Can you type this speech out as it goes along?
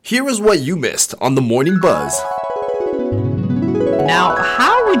Here is what you missed on the Morning Buzz. Now,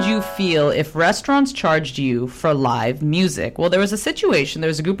 how would you feel if restaurants charged you for live music? Well, there was a situation. There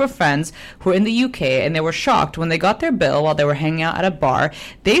was a group of friends who were in the UK, and they were shocked when they got their bill while they were hanging out at a bar.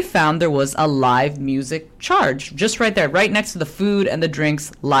 They found there was a live music charge just right there, right next to the food and the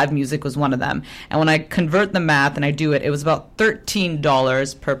drinks. Live music was one of them. And when I convert the math and I do it, it was about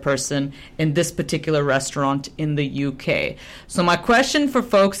 $13 per person in this particular restaurant in the UK. So my question for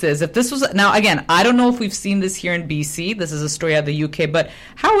folks is, if this was, now again, I don't know if we've seen this here in BC. This is a story out of the UK, but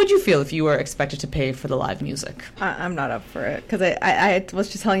how would you feel if you were expected to pay for the live music? I'm not up for it, because I was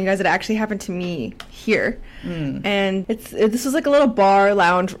just telling you guys it actually happened to me here. And this was like a little bar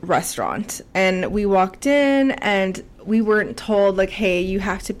lounge restaurant, and we walked in and we weren't told like, hey, you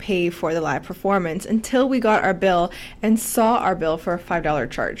have to pay for the live performance until we got our bill and saw our bill for a $5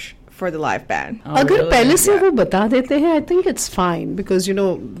 charge for the live band. अगर पहले से वो बता देते हैं, I think it's fine, because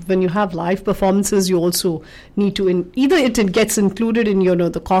when you have live performances, you also need to either it gets included in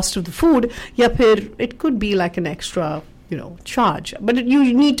the cost of the food, या फिर it could be like an extra charge, but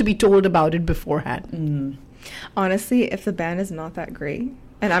you need to be told about it beforehand. Honestly, if the band is not that great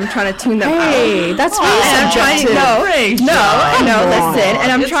and I'm trying to tune them out. Hey, that's very subjective. Listen.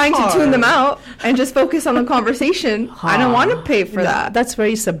 And I'm trying to tune them out and just focus on the conversation. I don't want to pay for that. That's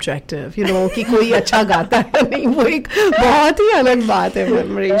very subjective. कि कोई अच्छा गाता है नहीं, वो एक बहुत ही अलग बात है,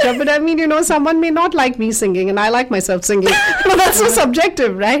 Marisha. But I mean, someone may not like me singing and I like myself singing. That's so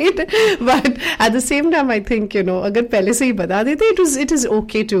subjective, right? But at the same time, I think, अगर पहले से ही बता देते, it is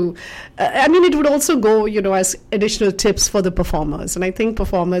okay to, I mean, it would also go, as additional tips for the performers. And I think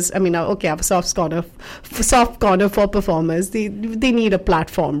performers, I mean, okay, I have a soft corner for performers. They need a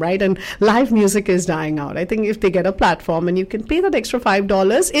platform, right? And live music is dying out. I think if they get a platform and you can pay that extra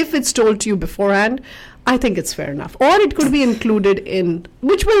 $5, if it's told to you beforehand, I think it's fair enough. Or it could be included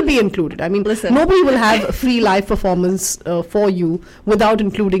which will be included. I mean, listen, nobody will have a free live performance for you without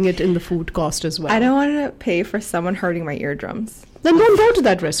including it in the food cost as well. I don't want to pay for someone hurting my eardrums. Then don't go to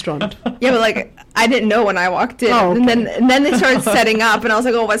that restaurant. Yeah, but I didn't know when I walked in. Oh, okay. And then they started setting up, and I was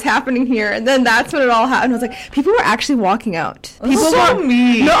like, oh, what's happening here? And then that's when it all happened. I was like, people were actually walking out. People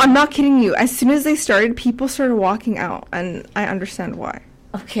mean. No, I'm not kidding you. As soon as they started, people started walking out, and I understand why.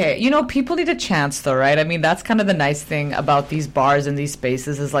 Okay, people need a chance though, right? I mean, that's kind of the nice thing about these bars and these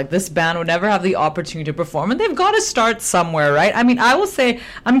spaces is like this band would never have the opportunity to perform, and they've got to start somewhere, right? I mean, I will say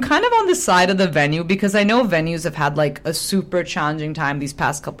I'm kind of on the side of the venue because I know venues have had like a super challenging time these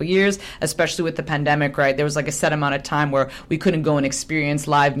past couple of years, especially with the pandemic, right? There was like a set amount of time where we couldn't go and experience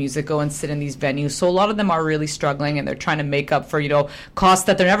live music, go and sit in these venues. So a lot of them are really struggling and they're trying to make up for, costs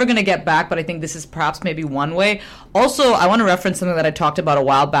that they're never going to get back. But I think this is perhaps maybe one way. Also, I want to reference something that I talked about a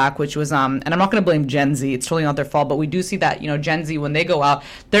while back, which was, and I'm not going to blame Gen Z, it's totally not their fault, but we do see that, Gen Z, when they go out,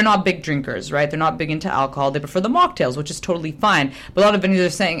 they're not big drinkers, right? They're not big into alcohol. They prefer the mocktails, which is totally fine. But a lot of venues are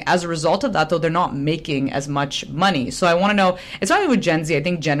saying, as a result of that, though, they're not making as much money. So I want to know, it's not only with Gen Z, I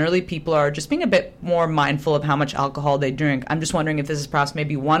think generally people are just being a bit more mindful of how much alcohol they drink. I'm just wondering if this is perhaps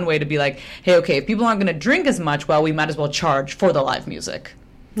maybe one way to be like, hey, okay, if people aren't going to drink as much, well, we might as well charge for the live music.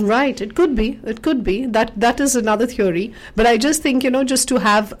 Right, it could be. That is another theory. But I just think, just to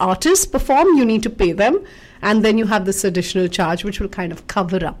have artists perform, you need to pay them. And then you have this additional charge, which will kind of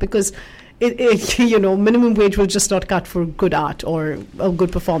cover up. Because, minimum wage will just not cut for good art or a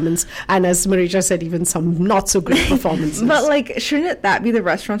good performance. And as Marisha said, even some not so great performances. But, shouldn't that be the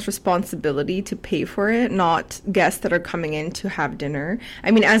restaurant's responsibility to pay for it, not guests that are coming in to have dinner?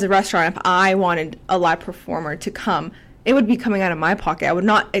 I mean, as a restaurant, if I wanted a live performer to come, it would be coming out of my pocket. I would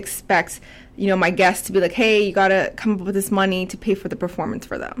not expect, my guests to be like, hey, you got to come up with this money to pay for the performance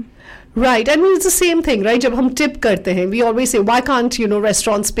for them. Right. I mean, it's the same thing, right? Jab hum tip karte hain, we always say, why can't,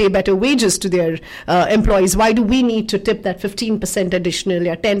 restaurants pay better wages to their employees? Why do we need to tip that 15% additional,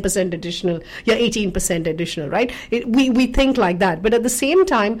 or 10% additional, or 18% additional, right? We think like that. But at the same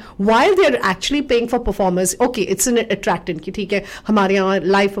time, while they're actually paying for performers, okay, it's an attractant. Ki, theek hai, hamare yahan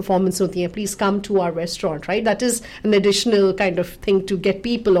live performance hoti hai, please come to our restaurant, right? That is an additional kind of thing to get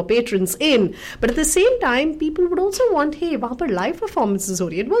people or patrons in. But at the same time, people would also want, hey, wahan par live performances ho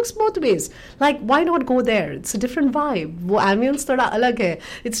rahi hai. It works both ways. Like, why not go there? It's a different vibe. Wo ambience thoda alag hai.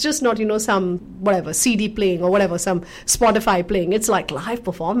 It's just not, some whatever CD playing or whatever, some Spotify playing. It's like live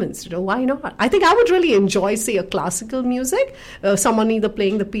performance. Why not? I think I would really enjoy, say, a classical music. Someone either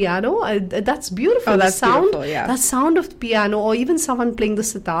playing the piano. That's beautiful. Oh, that's beautiful. Yeah. That sound of the piano, or even someone playing the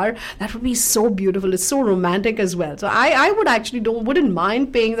sitar. That would be so beautiful. It's so romantic as well. So I would actually wouldn't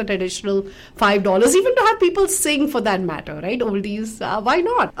mind paying that additional $5, even to have people sing for that matter, right? Oldies, why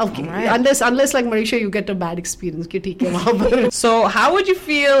not? Okay, unless like Marisha, you get a bad experience. कि ठीक है वहाँ पर. So how would you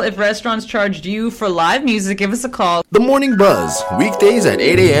feel if restaurants charged you for live music? Give us a call. The Morning Buzz, weekdays at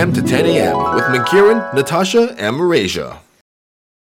 8 a.m. to 10 a.m. with Mankiran, Natasha, and Malaysia.